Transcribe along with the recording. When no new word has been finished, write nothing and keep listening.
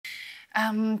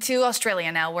To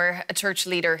Australia now, where a church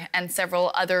leader and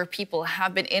several other people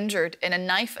have been injured in a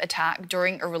knife attack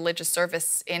during a religious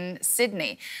service in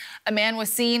Sydney. A man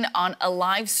was seen on a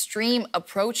live stream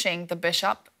approaching the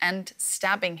bishop and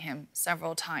stabbing him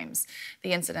several times.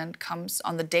 The incident comes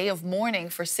on the day of mourning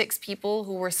for 6 people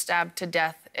who were stabbed to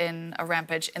death in a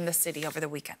rampage in the city over the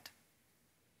weekend.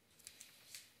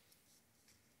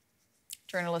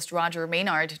 Journalist Roger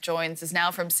Maynard joins us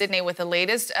now from Sydney with the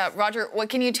latest. Roger, what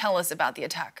can you tell us about the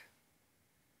attack?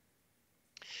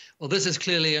 Well, this is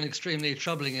clearly an extremely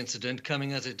troubling incident,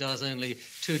 coming as it does only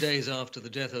 2 days after the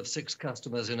death of 6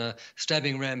 customers in a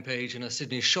stabbing rampage in a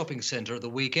Sydney shopping centre at the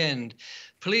weekend.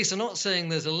 Police are not saying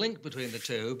there's a link between the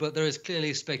two, but there is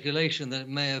clearly speculation that it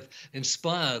may have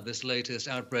inspired this latest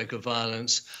outbreak of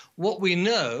violence. What we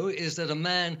know is that a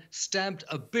man stabbed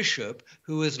a bishop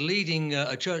who was leading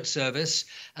a church service,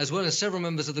 as well as several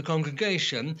members of the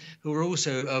congregation who were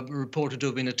also reported to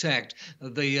have been attacked.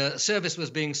 The service was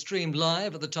being streamed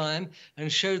live at the time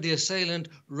and showed the assailant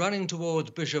running towards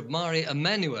Bishop Mari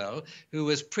Emmanuel, who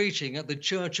was preaching at the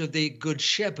Church of the Good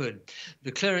Shepherd.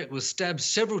 The cleric was stabbed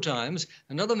several times,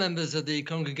 and other members of the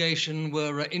congregation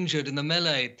were injured in the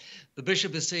melee. The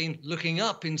bishop is seen looking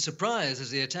up in surprise as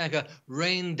the attacker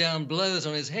rained down blows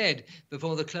on his head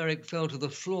before the cleric fell to the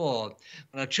floor.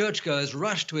 When our churchgoers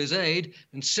rushed to his aid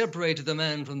and separated the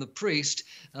man from the priest,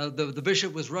 the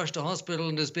bishop was rushed to hospital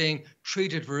and is being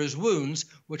treated for his wounds,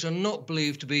 which are not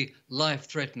believed to be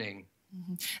life-threatening.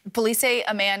 Police say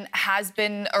a man has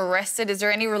been arrested. Is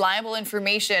there any reliable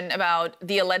information about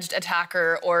the alleged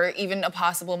attacker or even a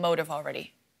possible motive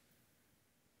already?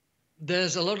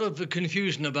 There's a lot of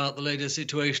confusion about the latest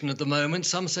situation at the moment.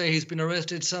 Some say he's been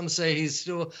arrested, some say he's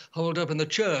still holed up in the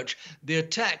church. The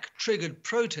attack triggered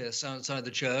protests outside the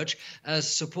church as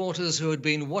supporters who had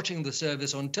been watching the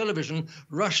service on television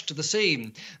rushed to the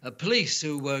scene. Police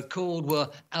who were called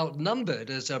were outnumbered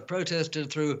as protesters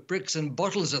threw bricks and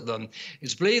bottles at them.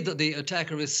 It's believed that the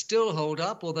attacker is still holed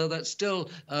up, although that's still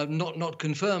not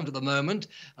confirmed at the moment,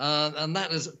 and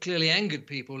that has clearly angered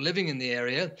people living in the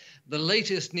area. The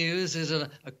latest news is a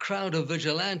crowd of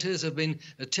vigilantes have been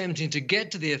attempting to get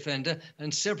to the offender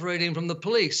and separate him from the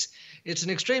police. It's an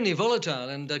extremely volatile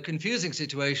and confusing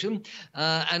situation,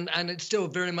 and it's still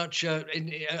very much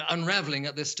unraveling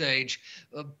at this stage.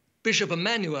 Bishop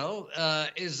Emmanuel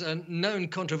is a known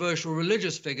controversial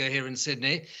religious figure here in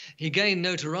Sydney. He gained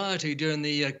notoriety during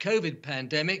the COVID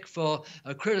pandemic for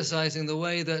criticising the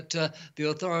way that the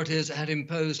authorities had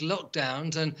imposed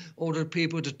lockdowns and ordered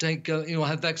people to take,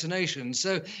 have vaccinations.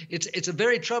 So it's a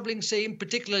very troubling scene,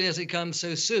 particularly as it comes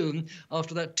so soon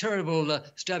after that terrible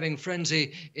stabbing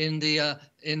frenzy in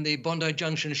the Bondi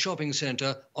Junction shopping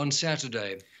centre on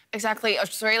Saturday. Exactly.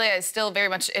 Australia is still very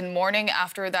much in mourning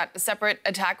after that separate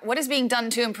attack. What is being done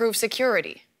to improve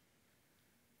security?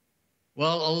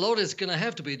 Well, a lot is going to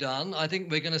have to be done. I think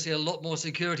we're going to see a lot more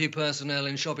security personnel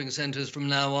in shopping centres from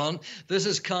now on. This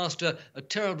has cast a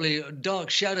terribly dark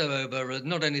shadow over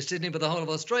not only Sydney but the whole of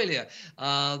Australia.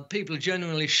 People are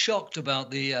genuinely shocked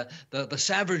about the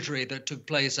savagery that took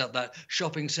place at that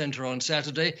shopping centre on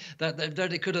Saturday, that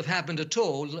it could have happened at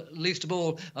all, least of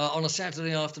all on a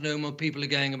Saturday afternoon when people are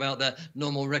going about their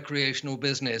normal recreational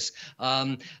business.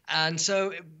 And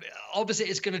so obviously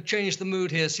it's going to change the mood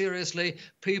here seriously.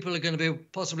 People are going to be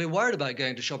possibly worried about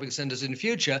going to shopping centres in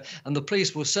future, and the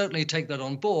police will certainly take that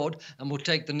on board and will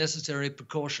take the necessary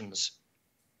precautions.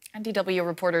 DW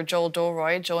reporter Joel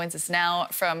Dullroy joins us now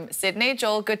from Sydney.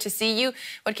 Joel, good to see you.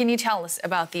 What can you tell us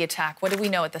about the attack? What do we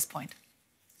know at this point?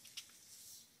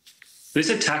 This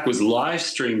attack was live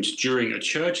streamed during a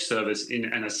church service in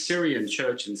an Assyrian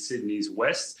church in Sydney's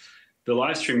west. The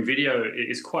live stream video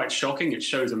is quite shocking. It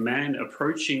shows a man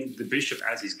approaching the bishop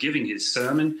as he's giving his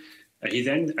sermon. He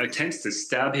then attempts to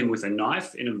stab him with a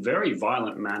knife in a very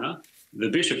violent manner. The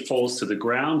bishop falls to the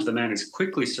ground. The man is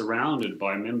quickly surrounded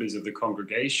by members of the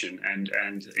congregation, and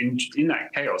in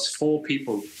that chaos, 4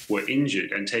 people were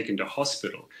injured and taken to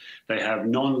hospital. They have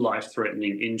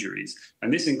non-life-threatening injuries,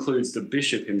 and this includes the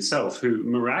bishop himself, who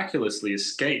miraculously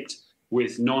escaped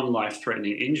with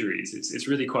non-life-threatening injuries. It's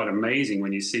really quite amazing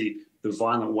when you see the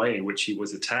violent way in which he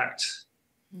was attacked.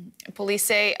 Police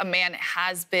say a man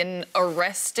has been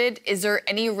arrested. Is there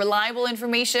any reliable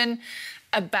information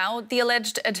about the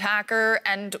alleged attacker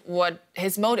and what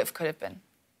his motive could have been?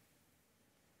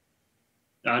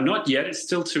 Not yet. It's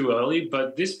still too early,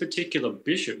 but this particular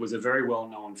bishop was a very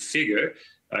well-known figure.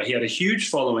 He had a huge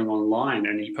following online,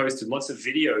 and he posted lots of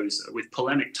videos with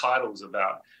polemic titles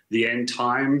about the end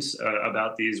times,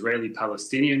 about the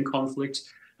Israeli-Palestinian conflict.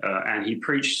 and he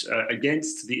preached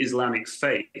against the Islamic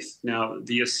faith. Now,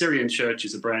 the Assyrian Church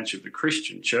is a branch of the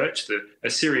Christian Church. The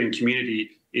Assyrian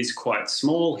community is quite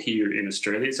small here in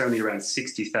Australia. It's only around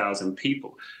 60,000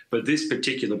 people. But this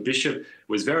particular bishop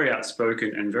was very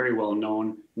outspoken and very well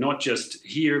known, not just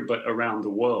here, but around the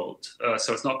world.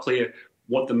 So it's not clear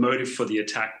what the motive for the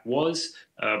attack was,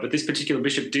 but this particular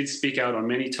bishop did speak out on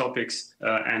many topics,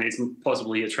 and it's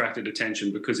possibly attracted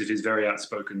attention because of his very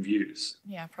outspoken views.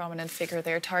 Yeah, prominent figure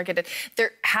there targeted.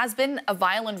 There has been a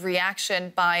violent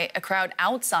reaction by a crowd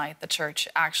outside the church,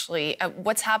 actually.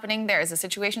 What's happening there? Is the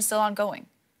situation still ongoing?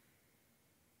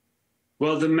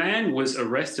 Well, the man was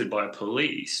arrested by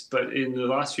police, but in the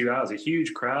last few hours, a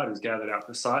huge crowd has gathered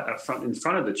in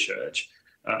front of the church,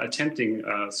 attempting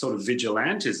sort of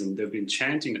vigilantism. They've been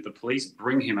chanting at the police,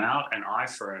 bring him out, an eye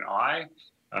for an eye,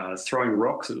 throwing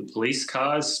rocks at the police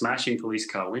cars, smashing police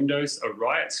car windows. A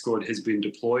riot squad has been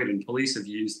deployed and police have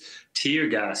used tear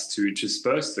gas to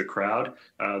disperse the crowd.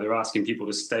 They're asking people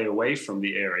to stay away from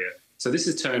the area. So this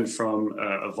has turned from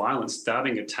a violent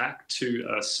stabbing attack to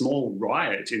a small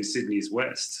riot in Sydney's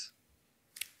west.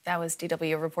 That was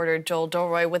DW reporter Joel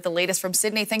Dullroy with the latest from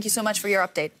Sydney. Thank you so much for your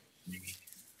update.